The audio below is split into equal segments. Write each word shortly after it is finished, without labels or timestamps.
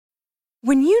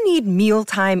When you need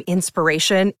mealtime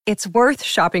inspiration, it's worth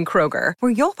shopping Kroger,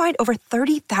 where you'll find over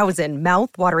 30,000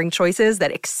 mouth-watering choices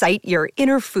that excite your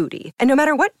inner foodie. And no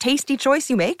matter what tasty choice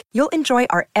you make, you'll enjoy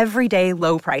our everyday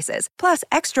low prices, plus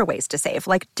extra ways to save,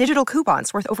 like digital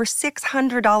coupons worth over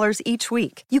 $600 each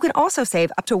week. You can also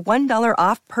save up to $1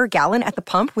 off per gallon at the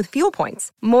pump with fuel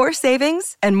points. More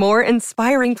savings and more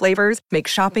inspiring flavors make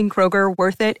shopping Kroger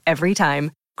worth it every time.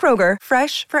 Kroger,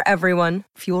 fresh for everyone.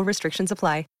 Fuel restrictions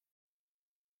apply.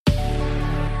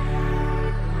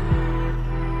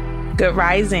 Good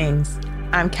risings.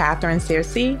 I'm Catherine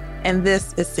Searcy, and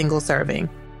this is Single Serving.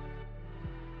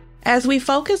 As we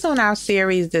focus on our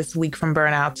series this week, From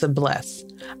Burnout to Bliss,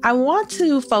 I want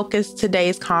to focus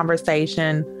today's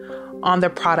conversation on the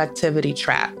productivity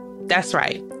trap. That's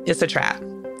right, it's a trap.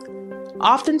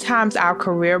 Oftentimes, our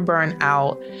career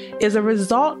burnout is a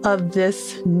result of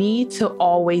this need to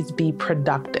always be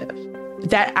productive,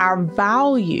 that our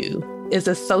value is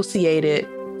associated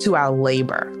to our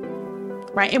labor.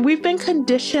 Right? And we've been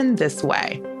conditioned this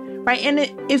way, right? And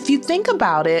if you think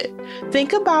about it,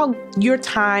 think about your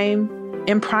time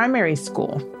in primary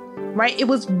school, right? It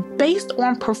was based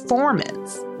on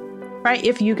performance, right?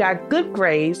 If you got good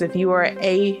grades, if you were an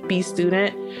A, B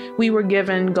student, we were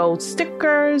given gold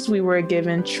stickers, we were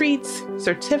given treats,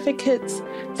 certificates,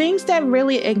 things that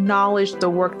really acknowledged the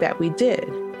work that we did.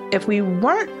 If we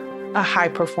weren't a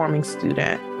high-performing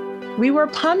student, we were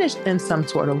punished in some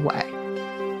sort of way.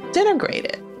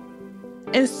 Denigrated.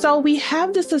 And so we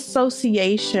have this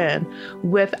association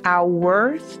with our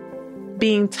worth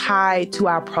being tied to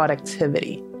our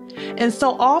productivity. And so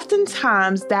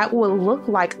oftentimes that will look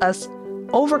like us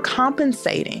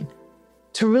overcompensating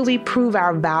to really prove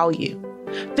our value.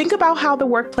 Think about how the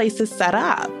workplace is set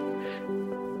up.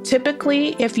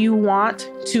 Typically, if you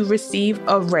want to receive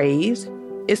a raise,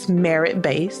 it's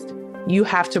merit-based. You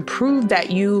have to prove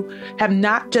that you have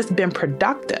not just been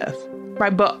productive,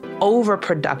 right, but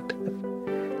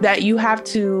overproductive, that you have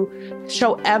to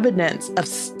show evidence of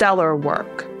stellar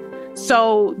work.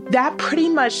 So that pretty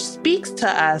much speaks to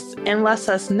us and lets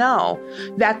us know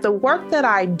that the work that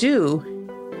I do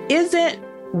isn't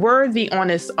worthy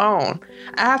on its own.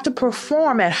 I have to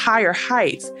perform at higher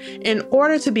heights in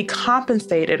order to be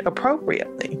compensated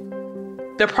appropriately.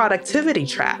 The productivity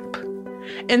trap.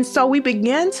 And so we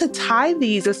begin to tie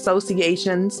these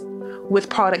associations with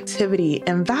productivity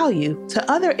and value to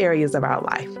other areas of our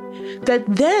life, that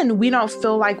then we don't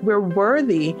feel like we're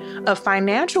worthy of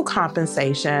financial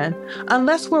compensation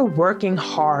unless we're working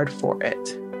hard for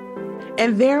it.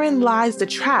 And therein lies the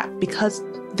trap, because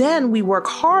then we work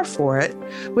hard for it,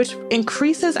 which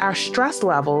increases our stress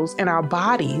levels in our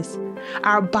bodies.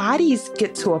 Our bodies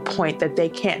get to a point that they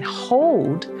can't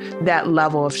hold that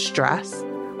level of stress,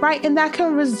 right? And that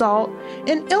can result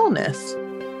in illness,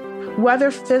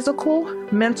 whether physical,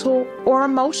 mental, or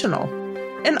emotional,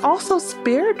 and also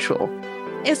spiritual.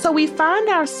 And so we find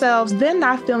ourselves then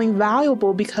not feeling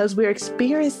valuable because we're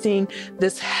experiencing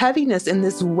this heaviness and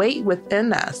this weight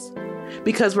within us,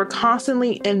 because we're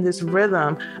constantly in this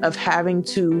rhythm of having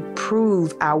to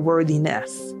prove our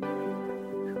worthiness.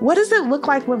 What does it look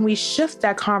like when we shift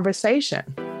that conversation?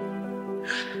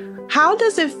 How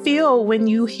does it feel when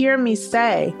you hear me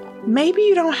say, maybe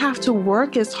you don't have to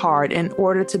work as hard in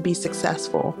order to be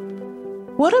successful?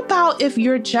 What about if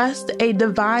you're just a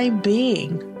divine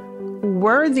being,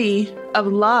 worthy of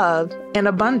love and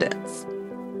abundance?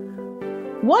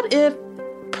 What if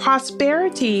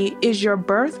prosperity is your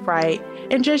birthright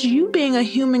and just you being a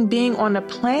human being on the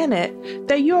planet,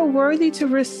 that you're worthy to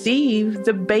receive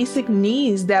the basic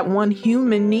needs that one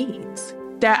human needs,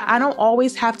 that I don't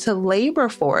always have to labor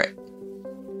for it?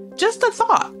 Just a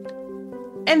thought.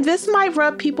 And this might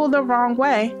rub people the wrong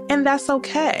way, and that's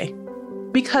okay,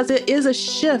 because it is a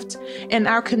shift in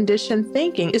our conditioned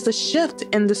thinking. It's a shift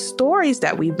in the stories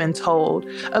that we've been told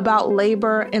about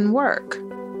labor and work.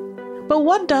 But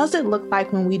what does it look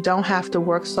like when we don't have to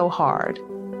work so hard?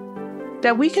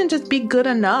 That we can just be good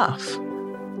enough,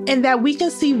 and that we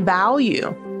can see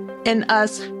value in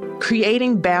us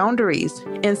creating boundaries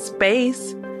and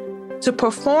space to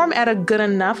perform at a good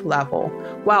enough level,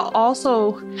 while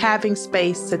also having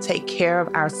space to take care of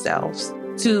ourselves,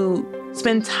 to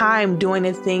spend time doing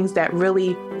the things that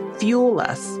really fuel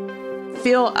us,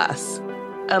 fill us,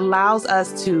 allows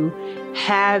us to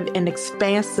have an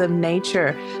expansive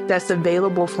nature that's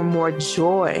available for more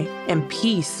joy and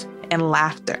peace and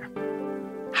laughter.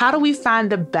 How do we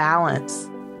find the balance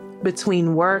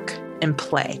between work and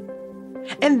play?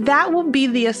 And that will be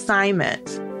the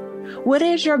assignment. What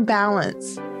is your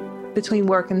balance between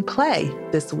work and play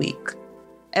this week?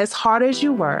 As hard as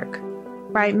you work,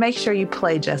 right? Make sure you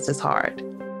play just as hard.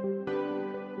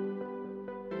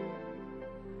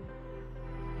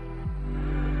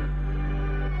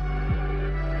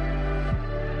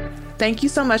 Thank you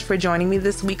so much for joining me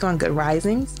this week on Good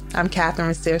Risings. I'm Catherine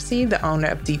Searcy, the owner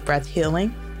of Deep Breath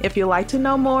Healing. If you'd like to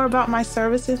know more about my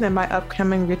services and my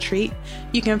upcoming retreat,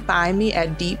 you can find me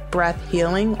at Deep Breath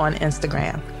Healing on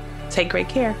Instagram. Take great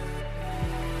care.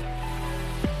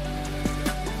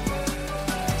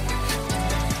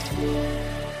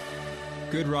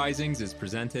 Good Risings is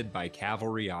presented by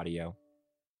Cavalry Audio.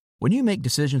 When you make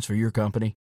decisions for your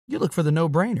company, you look for the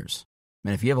no-brainers.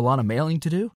 And if you have a lot of mailing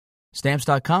to do,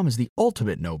 Stamps.com is the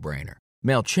ultimate no-brainer.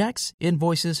 Mail checks,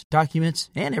 invoices, documents,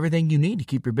 and everything you need to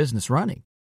keep your business running.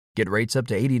 Get rates up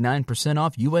to 89%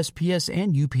 off USPS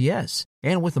and UPS.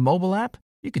 And with the mobile app,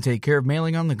 you can take care of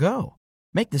mailing on the go.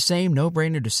 Make the same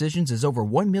no-brainer decisions as over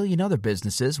 1 million other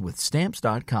businesses with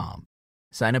Stamps.com.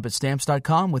 Sign up at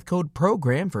Stamps.com with code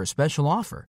PROGRAM for a special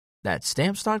offer. That's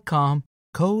Stamps.com,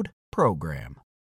 code PROGRAM.